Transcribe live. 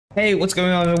Hey, what's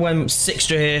going on everyone?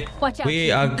 Sixtra here. Watch out, We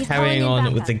Chief. are He's carrying calling in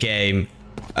on with the backup. game.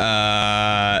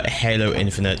 Halo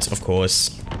Infinite, of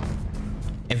course.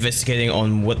 Investigating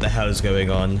on what the hell is going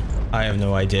on. I have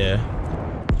no idea.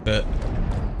 But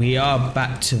we are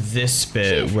back to this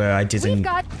bit Chief, where I We've didn't...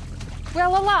 got,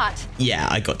 well, a lot. Yeah,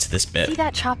 I got to this See bit.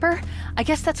 that chopper? I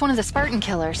guess that's one of the Spartan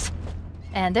killers.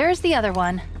 And there's the other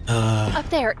one. Up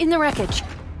there, in the wreckage.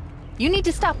 You need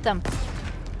to stop them.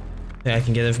 Think I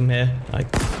can get it from here? I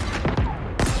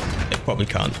probably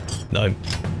can't. No.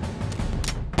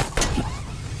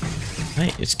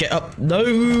 Right, let's get up.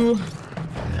 No!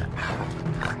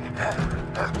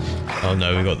 Oh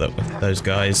no, we got those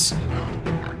guys.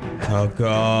 Oh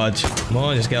god. Come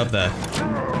on, just get up there.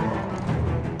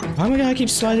 Why am I gonna keep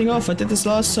sliding off? I did this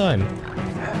last time.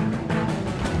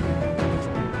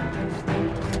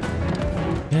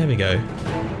 There we go.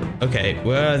 Okay,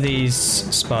 where are these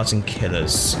Spartan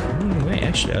killers? Wait,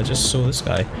 actually, I just saw this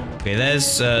guy. Okay, there's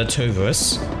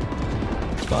Tovarus.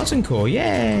 Spartan core,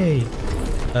 yay!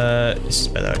 This is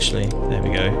better actually. There we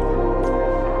go.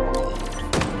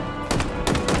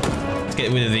 Let's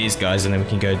get rid of these guys and then we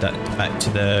can go back to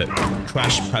the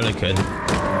Crash Pelican.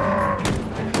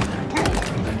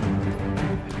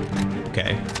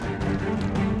 Okay.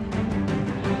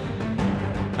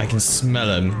 I can smell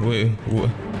them.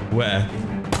 Where?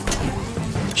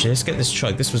 Actually, let's get this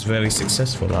truck. This was very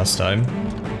successful last time.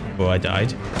 Before I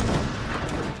died.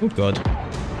 Oh god.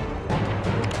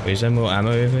 Wait, is there more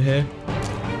ammo over here?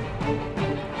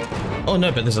 Oh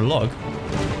no, but there's a log.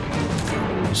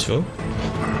 Useful.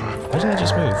 Why did I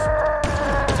just move?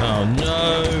 Oh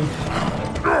no!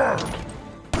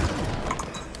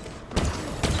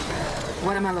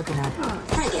 What am I looking at?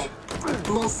 Frigate,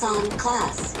 Mulsanne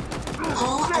class.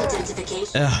 Hull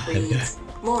identification There we go. reads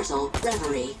Mortal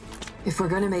Reverie. If we're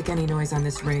gonna make any noise on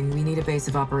this ring, we need a base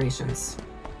of operations.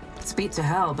 It's beat to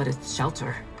hell, but it's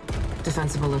shelter.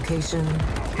 Defensible location,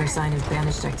 no sign of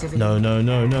banished activity. No, no,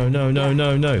 no, no, no, no,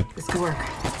 no, no. This could work.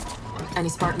 Any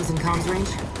Spartans in comms range?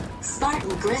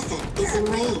 Spartan Griffin is in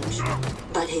range,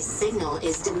 but his signal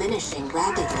is diminishing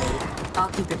rapidly. I'll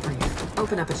keep it brief.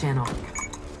 Open up a channel.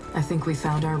 I think we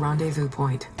found our rendezvous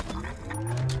point.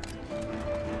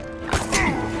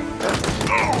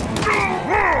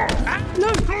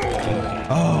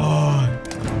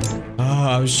 Oh,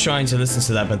 I was trying to listen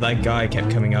to that, but that guy kept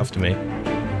coming after me.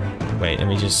 Wait, let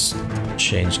me just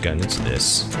change gun into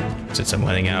this, since I'm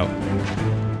running out.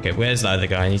 Okay, where's the other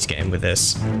guy? I need to get in with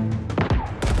this.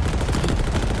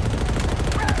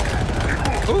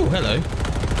 Oh, hello.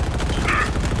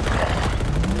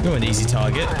 You're an easy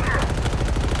target.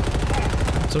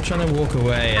 Stop trying to walk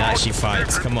away and actually fight.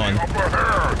 Come on.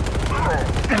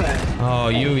 Oh,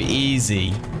 you're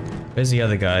easy. Where's the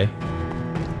other guy?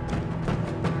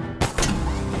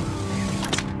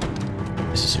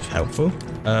 This is helpful.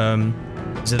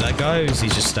 Is it that guy or is he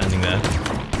just standing there?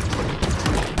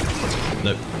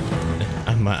 Nope.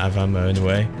 I might have ammo in the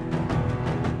way.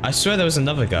 I swear there was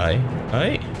another guy,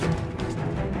 right?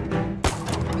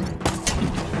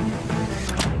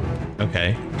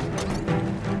 Okay.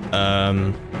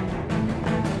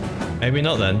 Maybe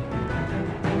not then.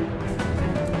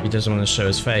 He doesn't want to show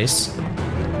his face.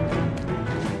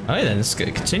 Alright then, let's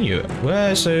continue.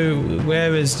 Where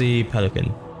is the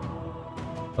Pelican?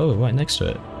 Oh, right next to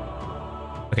it.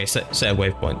 Okay, set a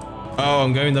waypoint. Oh,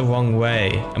 I'm going the wrong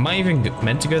way. Am I even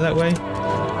meant to go that way?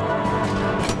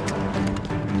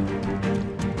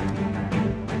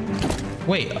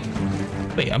 Wait,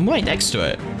 I'm right next to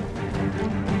it.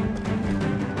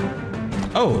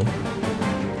 Oh.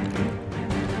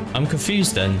 I'm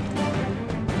confused then.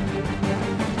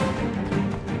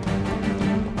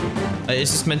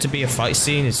 Is this meant to be a fight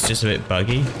scene? It's just a bit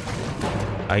buggy.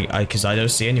 Because I don't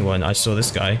see anyone. I saw this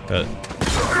guy, but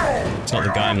it's not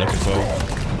the guy I'm looking for.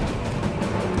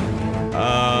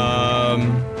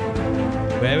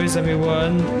 Where is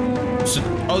everyone? So,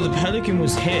 oh, the Pelican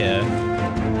was here,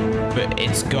 but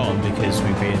it's gone because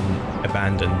we've been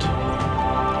abandoned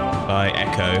by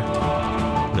Echo,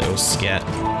 little scat.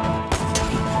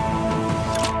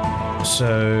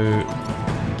 So,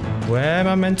 where am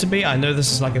I meant to be? I know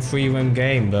this is like a free roam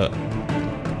game, but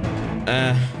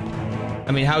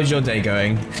I mean, how's your day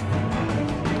going?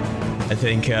 I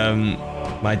think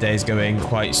my day's going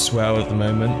quite swell at the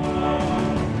moment.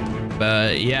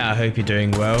 But yeah, I hope you're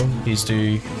doing well. Please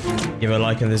do give a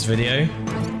like on this video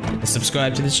and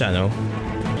subscribe to the channel.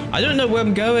 I don't know where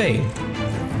I'm going.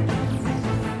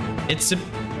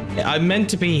 I'm meant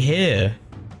to be here,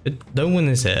 but no one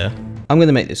is here. I'm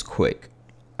gonna make this quick.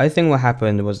 I think what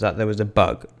happened was that there was a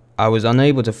bug. I was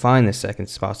unable to find the second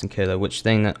Spartan killer, which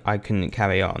thing that I couldn't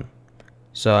carry on.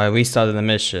 So I restarted the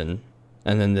mission,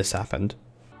 And then this happened.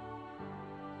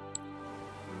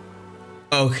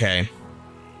 Okay.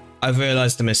 I've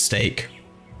realized a mistake.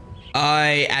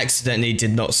 I accidentally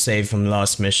did not save from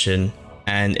last mission,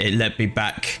 and it led me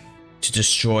back to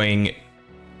destroying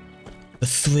the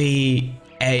 3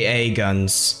 AA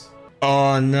guns.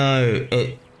 Oh no,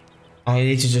 I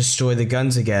need to destroy the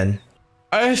guns again.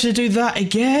 I have to do that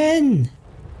again.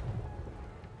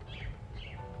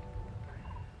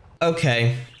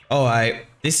 Okay, alright.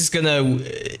 This is gonna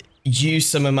use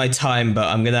some of my time, but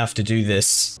I'm gonna have to do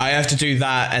this. I have to do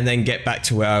that and then get back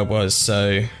to where I was,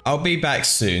 so I'll be back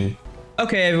soon.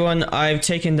 Okay, everyone, I've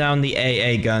taken down the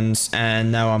AA guns,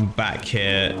 and now I'm back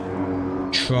here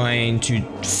trying to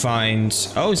find...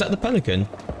 Oh, is that the Pelican?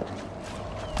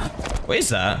 What is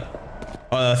that?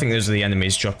 Oh, I think those are the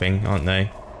enemies dropping, aren't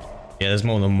they? Yeah, there's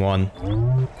more than one.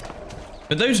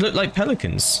 But those look like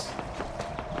pelicans.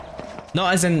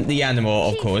 Not as in the animal,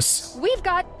 of course. We've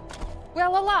got,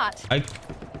 well, a lot.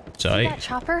 Sorry. See that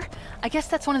chopper? I guess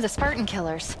that's one of the Spartan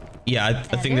killers. Yeah,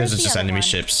 I think those are just enemy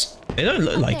ships. They don't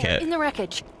look like it. In the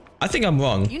wreckage. I think I'm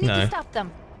wrong. You need to stop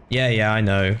them. Yeah, I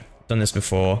know. Done this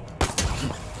before.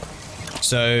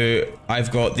 So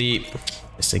I've got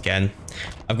this again.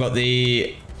 I've got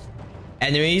the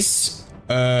enemies.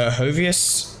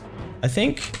 Hovius, I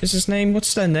think is his name.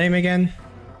 What's their name again?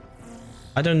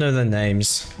 I don't know their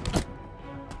names.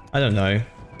 I don't know.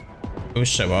 It will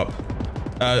show up.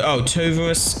 Oh,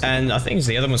 Tovarus, and I think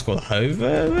the other one's called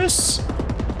Hovarus.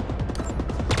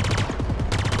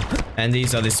 And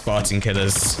these are the Spartan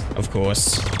killers, of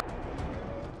course.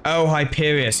 Oh,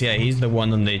 Hyperius. Yeah, he's the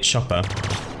one on the chopper.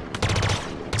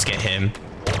 Let's get him.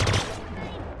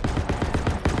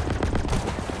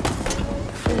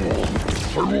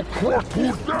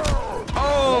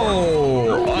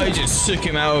 Oh, I just took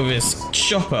him out of his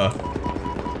chopper.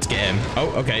 Let's get him.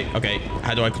 Oh, okay.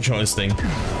 How do I control this thing?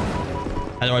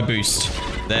 How do I boost?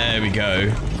 There we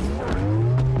go.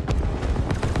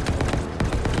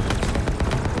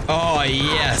 Oh,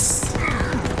 yes.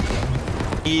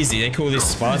 Easy. They call this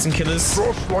Spartan killers.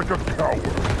 Just like a coward.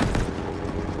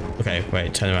 Okay,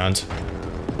 wait, turn around.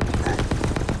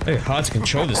 Oh, hard to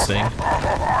control this thing.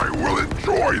 I will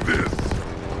enjoy this.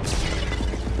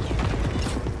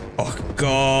 Oh,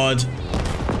 God.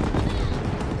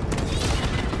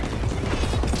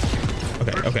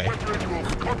 Okay.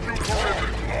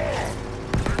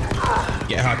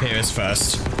 Get Hyperius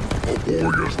first.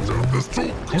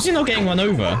 How's he not getting run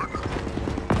over?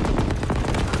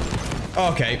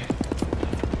 Oh, okay.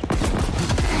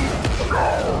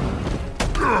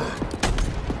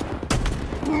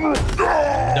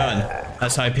 Done.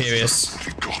 That's Hyperius.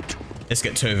 Let's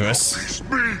get Tovarus.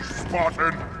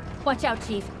 Watch out,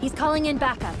 Chief. He's calling in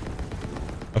backup.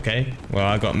 Okay, well,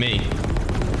 I got me.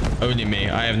 Only me.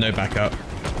 I have no backup.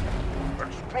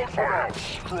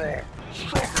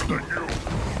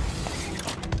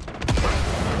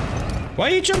 Why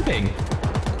are you jumping?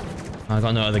 I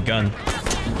got no other gun.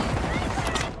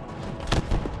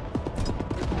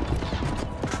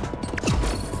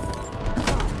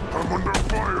 I'm under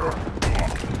fire.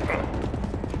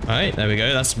 Alright, there we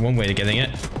go. That's one way to getting it.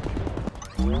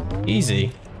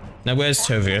 Easy. Now where's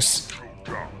Tovarus?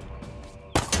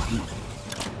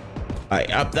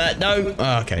 Alright, up there. No!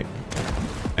 Oh, okay.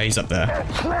 Oh, he's up there.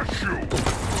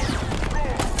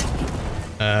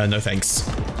 No thanks.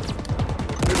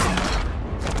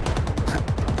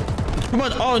 Come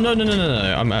on! Oh, no.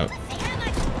 I'm out.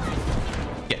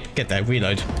 Get there.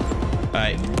 Reload.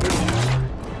 Alright.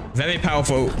 Very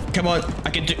powerful. Come on. I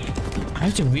can do... I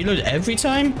have to reload every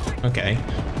time? Okay.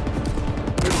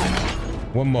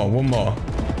 One more.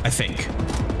 I think.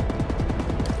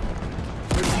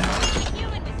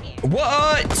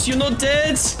 What? You're not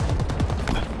dead?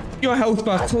 Your health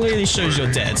bar clearly shows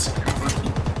you're dead.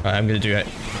 Alright, I'm gonna do it.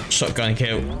 Shotgun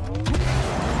kill.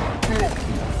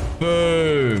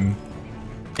 Boom.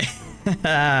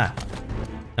 I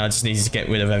just need to get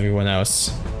rid of everyone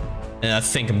else. And I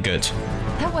think I'm good.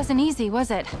 That wasn't easy,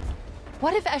 was it?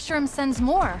 What if Escharum sends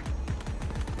more?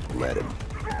 Let him.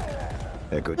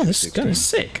 Echo Oh, this gun is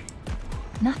sick.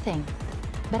 Nothing.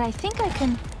 But I think I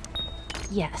can...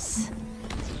 Yes.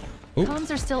 Oop.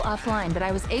 Comms are still offline, but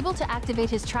I was able to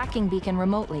activate his tracking beacon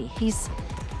remotely. He's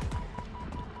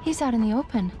out in the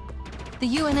open. The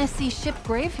UNSC ship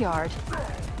graveyard.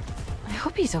 I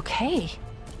hope he's okay.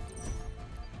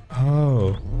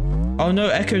 Oh. Oh no,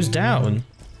 Echo's down.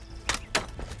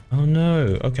 Oh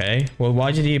no, okay. Well,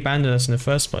 why did he abandon us in the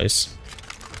first place?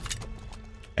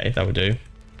 Okay, that would do.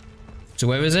 So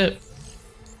where is it?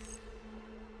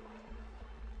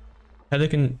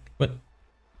 Pelican... What?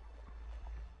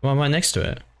 Why am I next to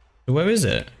it? Where is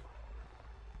it?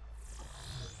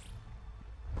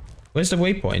 Where's the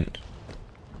waypoint?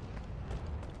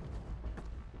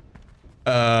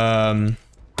 Oh,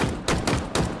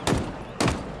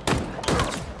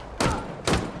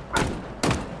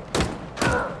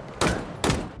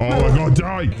 I gotta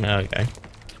die. Okay.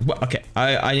 Well, okay.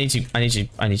 I need to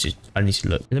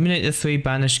look. Eliminate the 3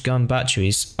 banished gun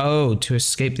batteries. Oh, to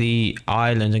escape the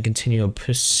island and continue a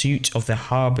pursuit of the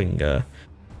Harbinger.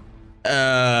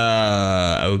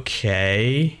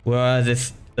 Okay. Where are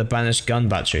the banished gun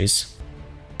batteries?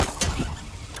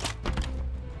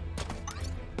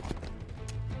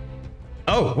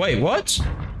 Oh, wait, what?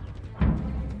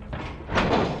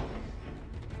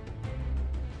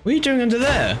 What are you doing under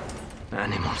there?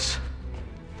 Animals.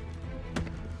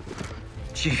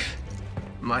 Chief,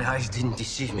 my eyes didn't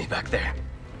deceive me back there.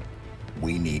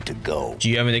 We need to go. Do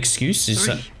you have an excuse? Is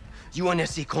 3 that...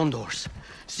 UNSC Condors.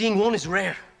 Seeing 1 is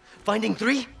rare. Finding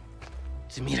 3?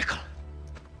 It's a miracle.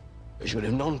 I should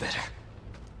have known better.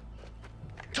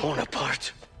 Torn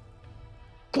apart.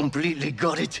 Completely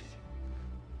gutted.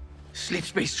 Sleep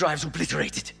space drives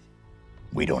obliterated.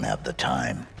 We don't have the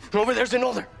time. Over there's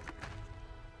another.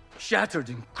 Shattered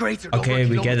and cratered. Okay,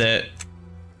 over we get it.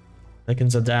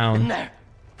 Seconds are And down. there.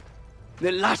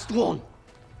 The last one.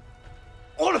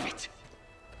 All of it.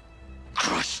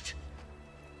 Crushed.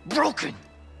 Broken.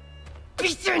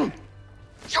 Beaten.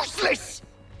 Useless.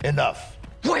 Enough.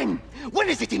 When? When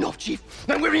is it enough, Chief?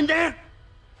 When we're in there?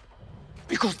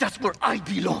 Because that's where I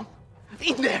belong.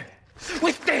 In there.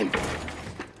 With them.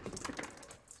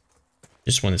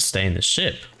 Just want to stay in the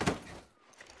ship.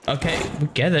 Okay, we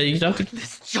get it. You don't have to...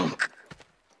 This junk.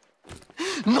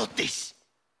 Not this.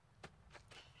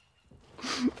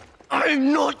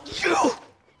 I'm not you.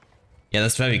 Yeah,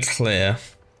 that's very clear.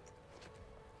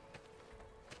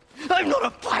 I'm not a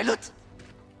pilot.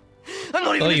 I'm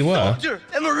not even Oh, you a were? soldier.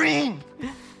 A Marine.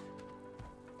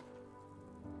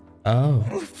 Oh.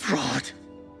 Fraud.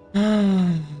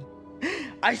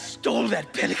 I stole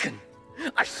that Pelican.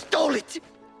 I stole it.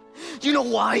 Do you know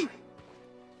why?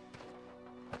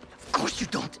 Of course you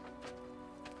don't.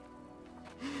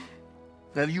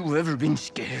 Have you ever been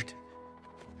scared?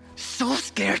 So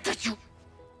scared that you...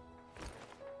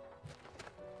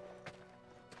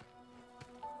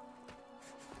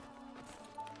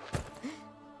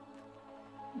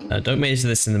 Don't make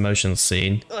this an emotional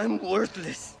scene. I'm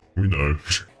worthless. We know.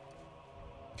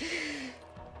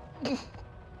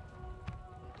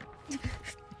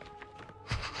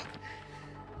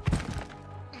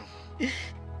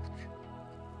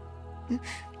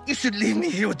 You should leave me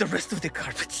here with the rest of the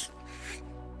carpets.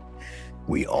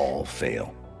 We all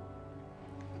fail.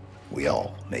 We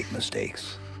all make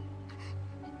mistakes.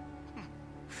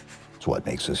 It's what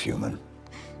makes us human.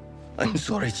 I'm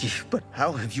sorry, Chief, but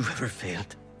how have you ever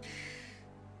failed?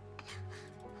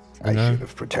 I should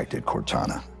have protected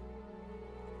Cortana.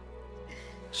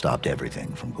 Stopped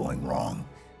everything from going wrong.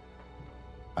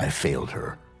 I failed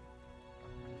her.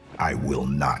 I will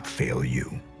not fail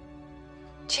you.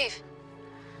 Chief.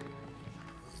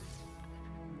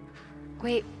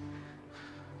 Wait.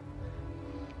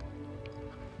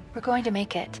 We're going to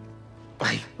make it.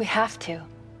 We have to.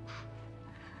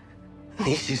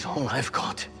 This is all I've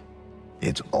got.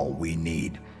 It's all we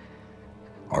need.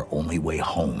 Our only way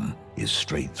home is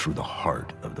straight through the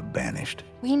heart of the Banished.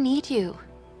 We need you.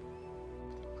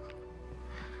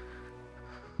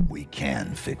 We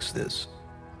can fix this.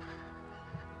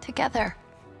 Together.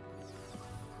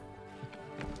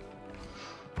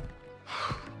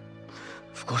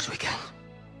 Of course we can.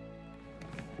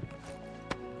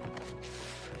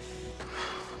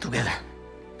 Together.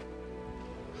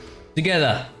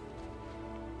 Together.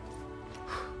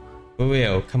 For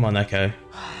real. Come on, Echo.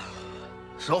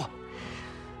 So,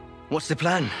 what's the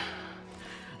plan?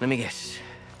 Let me guess.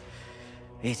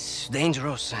 It's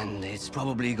dangerous and it's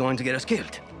probably going to get us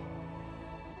killed.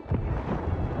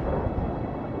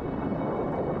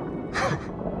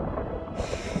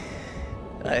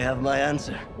 I have my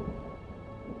answer.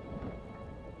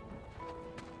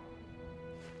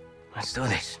 Let's do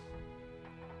this.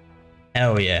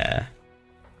 Hell yeah.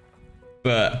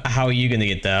 But how are you gonna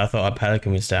get there? I thought our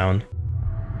Pelican was down.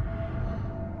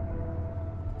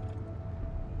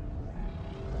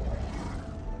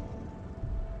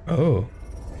 Oh.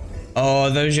 Oh, are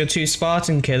those your 2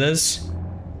 Spartan killers?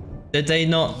 Did they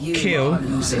not kill? You are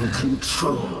losing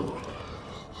control.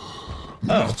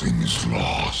 Nothing is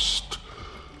lost.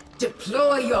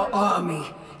 Deploy your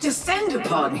army. Descend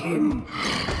upon him.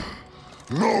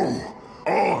 No,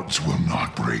 odds will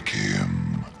not break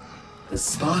him. The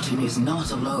Spartan is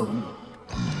not alone.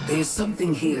 There's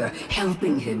something here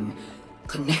helping him,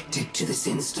 connected to this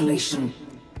installation.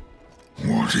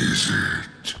 What is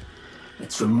it?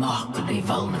 It's remarkably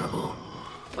vulnerable,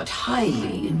 but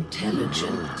highly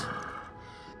intelligent.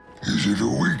 Is it a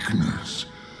weakness?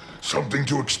 Something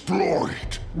to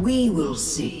exploit? We will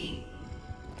see.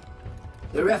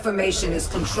 The Reformation is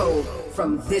controlled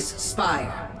from this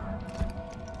spire.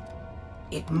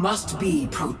 It must be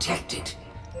protected.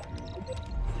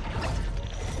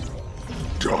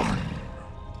 Done.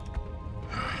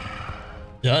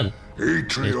 Done.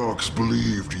 Atriox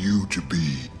believed you to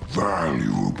be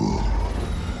valuable.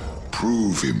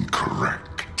 Prove him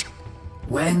correct.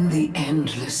 When the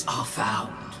Endless are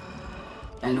found,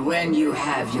 and when you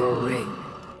have your ring,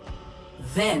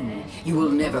 then you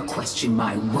will never question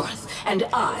my worth, and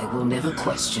I will never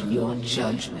question your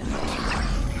judgment.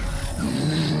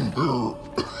 Oh.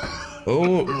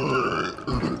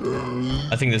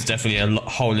 I think there's definitely a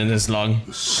hole in his lung.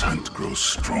 The scent grows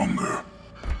stronger.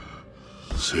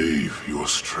 Save your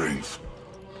strength.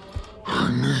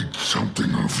 I need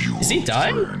something of you. Is he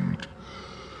dying? Friend.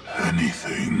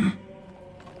 Anything.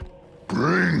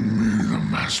 Bring me the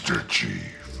Master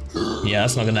Chief. Yeah,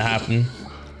 that's not gonna happen.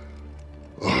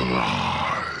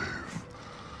 Alive.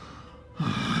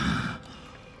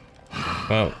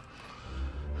 Well,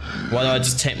 why don't I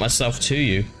just take myself to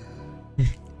you?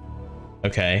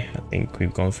 Okay, I think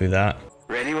we've gone through that.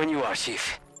 Ready when you are,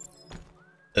 Chief.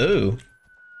 Oh.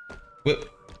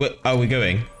 Where are we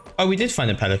going? Oh, we did find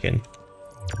a pelican.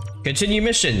 Continue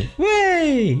mission.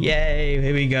 Way! Yay,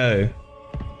 here we go.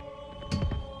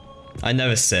 I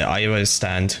never sit, I always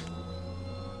stand.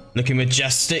 Looking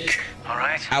majestic.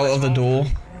 Alright. Out of the door.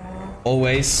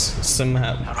 Always.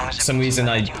 Somehow. Some reason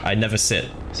I never sit.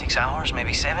 6 hours,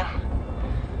 maybe 7?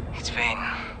 It's been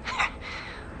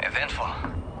eventful.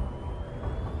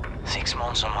 6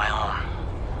 months on my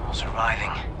own.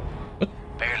 Surviving. What?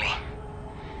 Barely.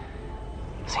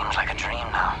 Seems like a dream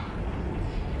now.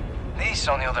 This,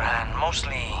 on the other hand,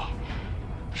 mostly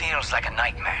feels like a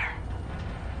nightmare.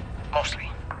 Mostly.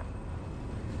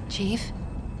 Chief?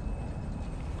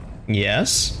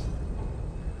 Yes?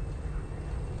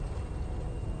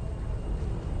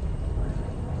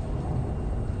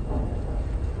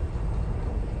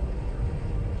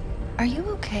 Are you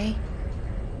okay?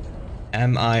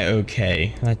 Am I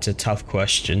okay? That's a tough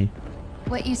question.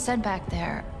 What you said back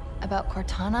there about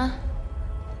Cortana?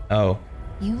 Oh.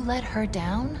 You let her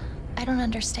down? I don't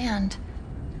understand.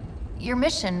 Your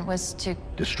mission was to...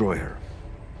 Destroy her.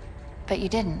 But you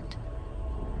didn't.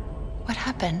 What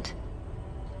happened?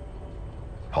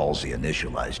 Halsey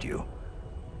initialized you.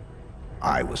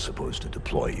 I was supposed to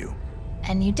deploy you.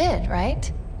 And you did,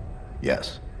 right?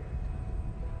 Yes.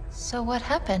 So what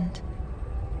happened?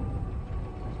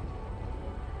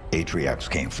 Atriox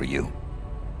came for you.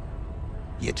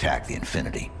 He attacked the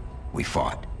Infinity. We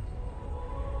fought.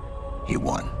 He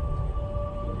won.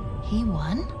 He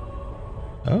won?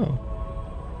 Oh.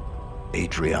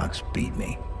 Atriox beat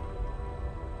me.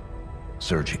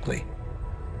 Surgically.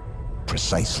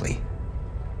 Precisely.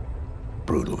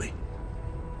 Brutally.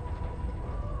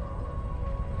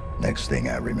 Next thing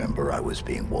I remember, I was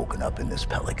being woken up in this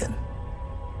Pelican.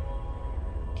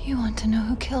 Do you want to know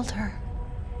who killed her?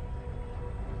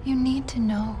 You need to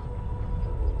know.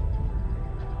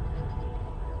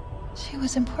 She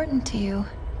was important to you.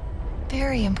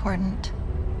 Very important.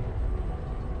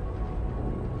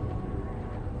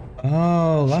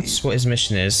 Oh, that's what his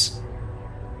mission is.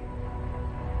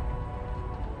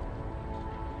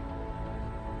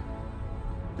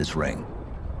 This ring.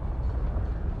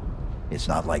 It's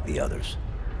not like the others.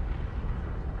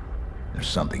 There's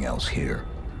something else here.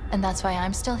 And that's why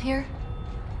I'm still here?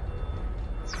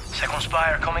 Second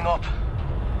spire coming up.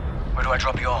 Where do I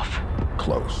drop you off?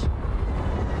 Close.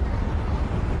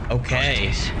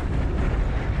 Okay.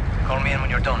 Call me in when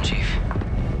you're done, Chief.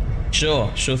 Sure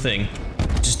thing.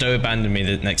 Just don't abandon me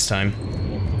the next time.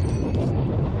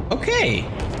 Okay.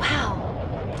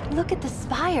 Wow. Look at the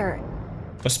spire.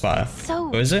 What spire? So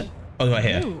Where is it? Oh, right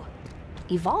here. new.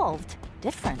 Evolved.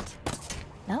 Different.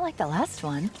 Not like the last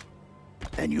one.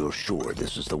 And you're sure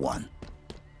this is the one?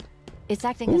 It's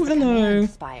acting Ooh, as the hello. command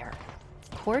spire.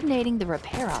 Coordinating the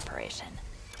repair operation.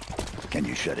 Can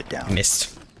you shut it down?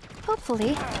 Missed.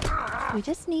 Hopefully. We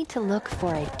just need to look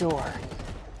for a door.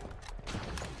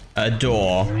 A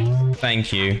door.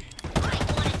 Thank you.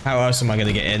 How else am I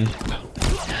gonna get in?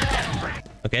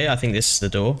 Okay, I think this is the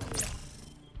door.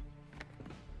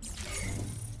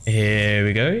 Here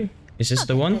we go. Is this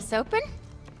the one? This open?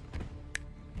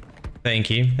 Thank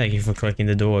you. Thank you for clicking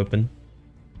the door open.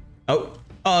 Oh.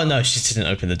 Oh no, she didn't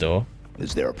open the door.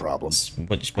 Is there a problem?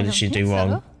 What I did don't she think do so.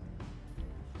 wrong?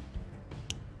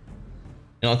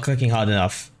 You're not clicking hard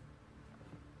enough.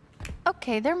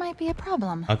 Okay, there might be a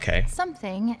problem. Okay.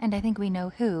 Something, and I think we know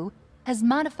who, has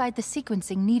modified the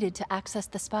sequencing needed to access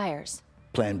the spires.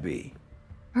 Plan B.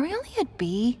 Are we only at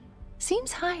B?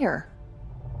 Seems higher.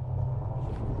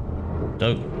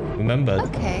 Don't remember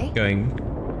Okay. going.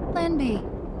 Plan B.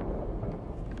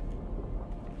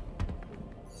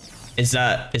 Is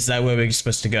that where we're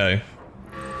supposed to go?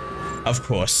 Of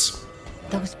course.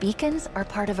 Those beacons are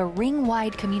part of a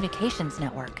ring-wide communications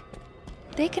network.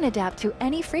 They can adapt to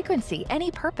any frequency,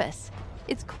 any purpose.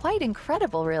 It's quite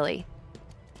incredible, really.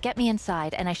 Get me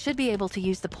inside, and I should be able to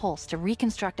use the pulse to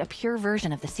reconstruct a pure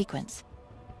version of the sequence.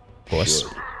 Of course.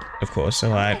 Of course,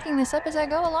 alright. Picking this up as I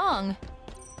go along.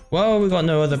 Well, we got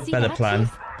no other See better that, plan.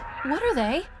 Chief? What are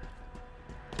they?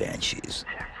 Banshees.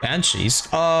 Banshees?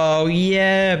 Oh,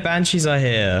 yeah, Banshees are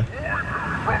here.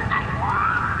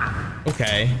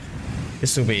 Okay.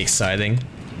 This will be exciting.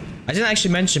 I didn't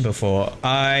actually mention before,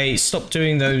 I stopped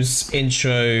doing those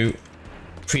intro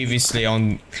previously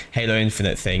on Halo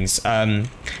Infinite things.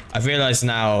 I've realized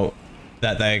now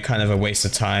that they're kind of a waste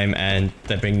of time and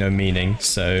they bring no meaning,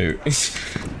 so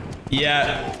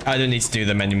yeah, I don't need to do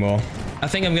them anymore. I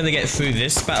think I'm gonna get through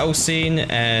this battle scene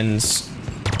and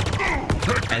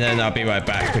then I'll be right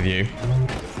back with you.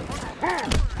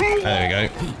 There we go.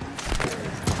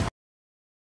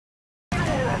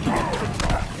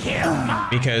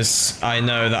 Because I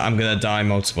know that I'm gonna die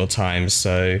multiple times,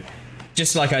 so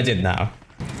just like I did now.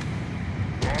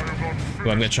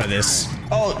 Well, I'm gonna try this.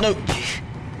 Oh no!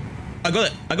 I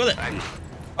got it! I got it!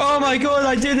 Oh my god!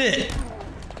 I did it!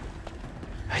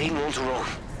 I didn't want to run,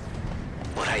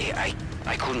 but I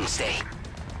couldn't stay.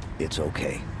 It's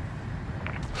okay.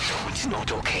 No, it's not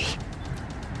okay.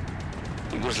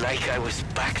 It was like I was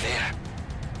back there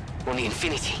on the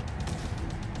Infinity.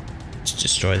 Let's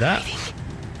destroy that.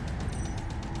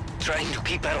 Trying to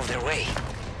keep out of their way.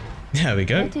 There we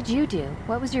go. What did you do?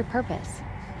 What was your purpose?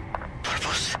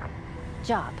 Purpose?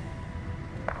 Job.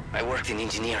 I worked in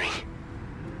engineering.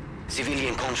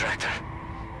 Civilian contractor.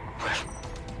 Well,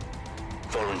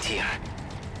 volunteer.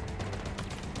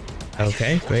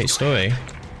 Okay, great story.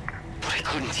 But I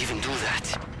couldn't even do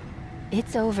that.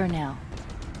 It's over now.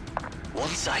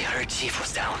 Once I heard Chief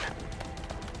was down,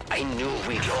 I knew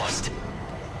we'd lost.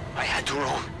 I had to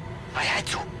run. I had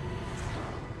to.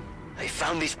 I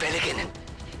found this pelican and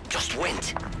just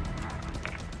went.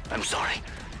 I'm sorry.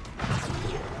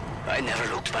 I never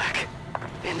looked back.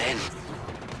 And then,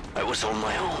 I was on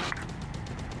my own.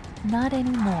 Not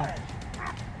anymore.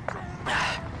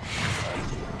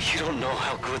 You don't know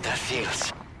how good that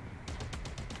feels.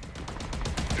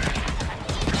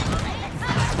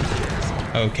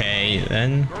 Okay,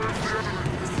 then.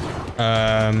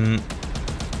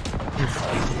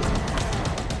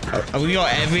 We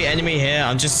got every enemy here.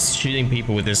 I'm just shooting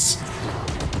people with this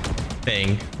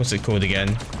thing. What's it called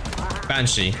again?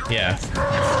 Banshee, yeah.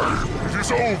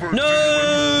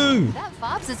 No! That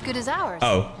fob's as good as ours.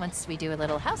 Oh. Once we do a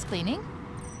little house cleaning.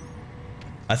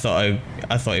 I thought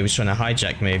he was trying to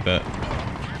hijack me, but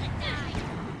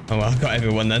oh well, I got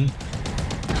everyone then.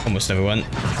 Almost everyone.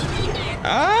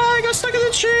 Ah, I got stuck in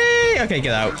the tree! Okay,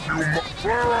 get out.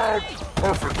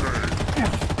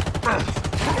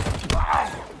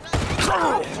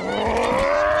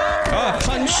 Oh,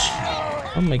 punch!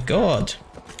 Oh my god.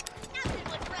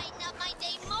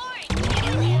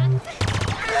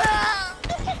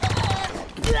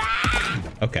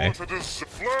 Okay.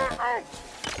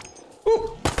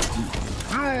 Ooh.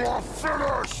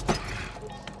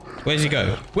 Where's he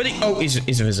go? Where'd he? Oh, he's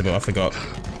invisible. I forgot.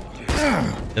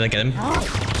 Did I get him?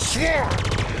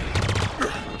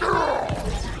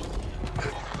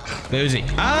 Where is he?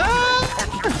 Ah!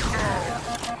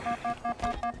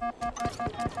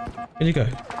 Where'd he go?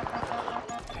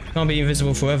 Can't be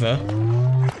invisible forever.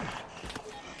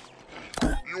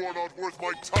 You are not worth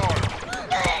my time.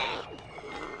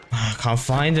 I can't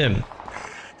find him.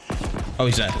 Oh,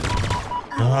 he's there.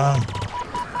 Ah.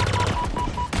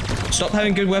 Stop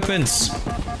having good weapons.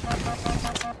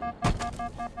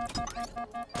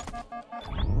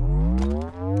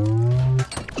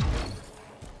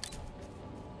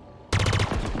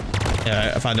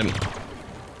 Yeah, I found him.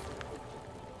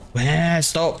 Where?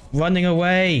 Stop running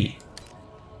away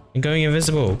and going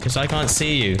invisible because I can't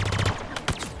see you.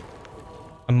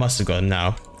 I must have got him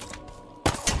now.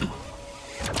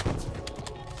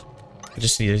 I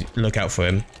just need to look out for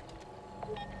him.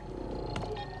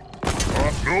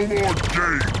 No more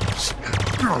games.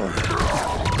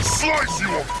 Slice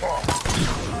you apart.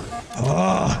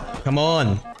 Oh, come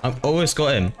on. I've always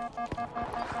got him.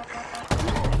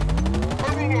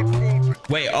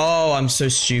 Wait, oh, I'm so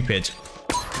stupid.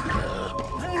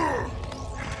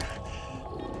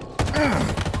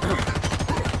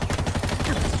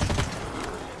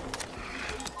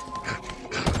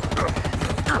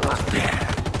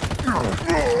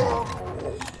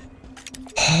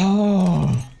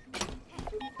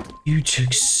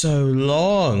 so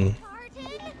long.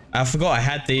 I forgot I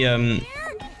had the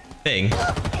thing.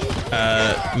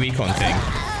 Recon thing.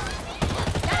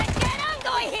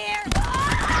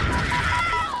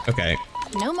 Okay.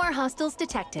 No more hostiles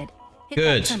detected. Hit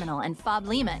Good. that terminal and Fob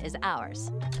Lima is ours.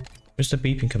 Where's the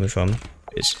beeping coming from?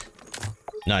 It's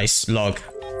nice log.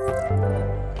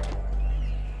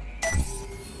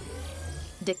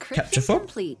 Capture Decryption fob?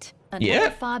 complete. Another Yeah.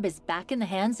 fob is back in the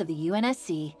hands of the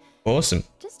UNSC. Awesome.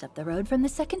 Just up the road from the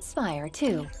second spire,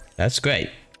 too. That's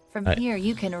great. From Right. here,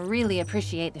 you can really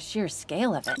appreciate the sheer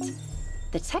scale of it.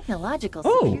 The technological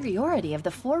Oh. superiority of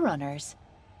the Forerunners.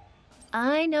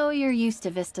 I know you're used to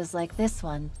vistas like this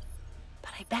one,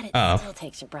 but I bet it still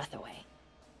takes your breath away.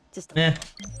 Just a Yeah.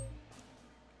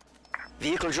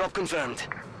 Vehicle drop confirmed.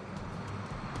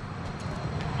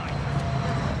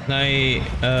 Can I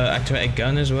activate a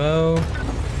gun as well?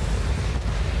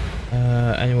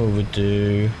 Animal would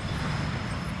do.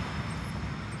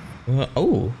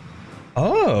 Oh.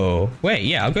 Oh. Wait,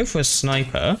 yeah, I'll go for a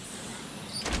sniper.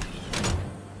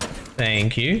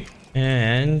 Thank you.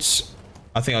 And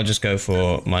I think I'll just go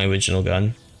for my original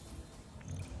gun.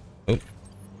 Oh.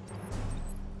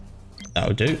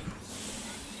 That'll do.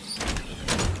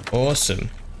 Awesome.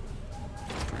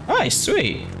 Alright,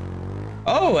 sweet.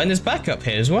 Oh, and there's backup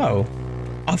here as well.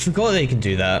 I forgot they can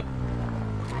do that.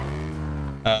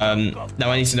 Now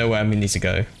I need to know where I need to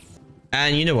go.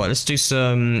 And you know what? Let's do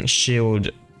some shield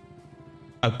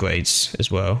upgrades as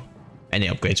well. Any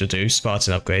upgrades will do.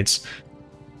 Spartan upgrades.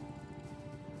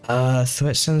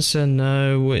 Threat sensor?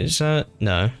 No. What is that?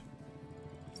 No.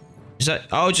 Is that?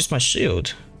 Oh, just my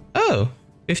shield. Oh,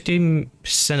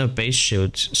 15% of base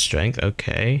shield strength.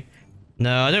 Okay.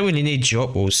 No, I don't really need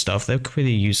drop wall stuff. They're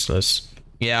pretty useless.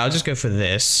 Yeah, I'll just go for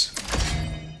this.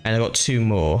 And I got 2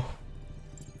 more.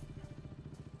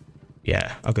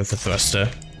 Yeah, I'll go for thruster.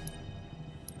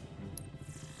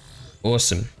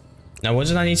 Awesome. Now, what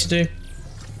did I need to do?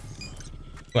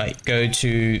 Right, go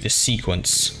to the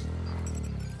sequence.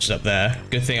 Just up there.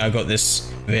 Good thing I got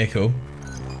this vehicle.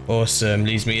 Awesome.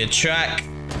 Leaves me a track.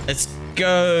 Let's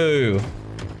go.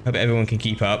 Hope everyone can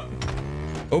keep up.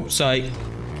 Oops, sorry.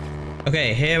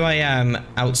 Okay, here I am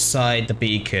outside the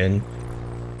beacon.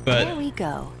 But there we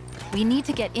go. We need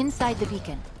to get inside the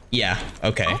beacon. yeah,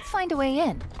 okay. Let's find a way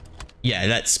in.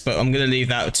 Yeah, but I'm gonna leave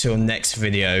that till next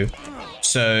video.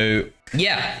 So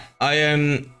yeah, I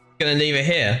am gonna leave it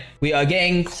here. We are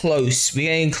getting close. We're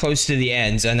getting close to the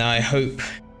end, and I hope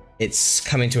it's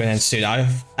coming to an end soon. I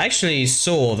actually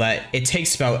saw that it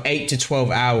takes about 8 to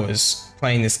 12 hours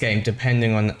playing this game,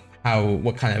 depending on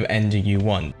what kind of ending you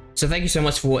want. So thank you so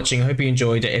much for watching. I hope you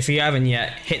enjoyed it. If you haven't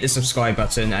yet, hit the subscribe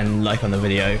button and like on the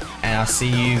video, and I'll see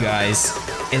you guys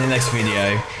in the next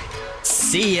video.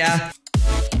 See ya!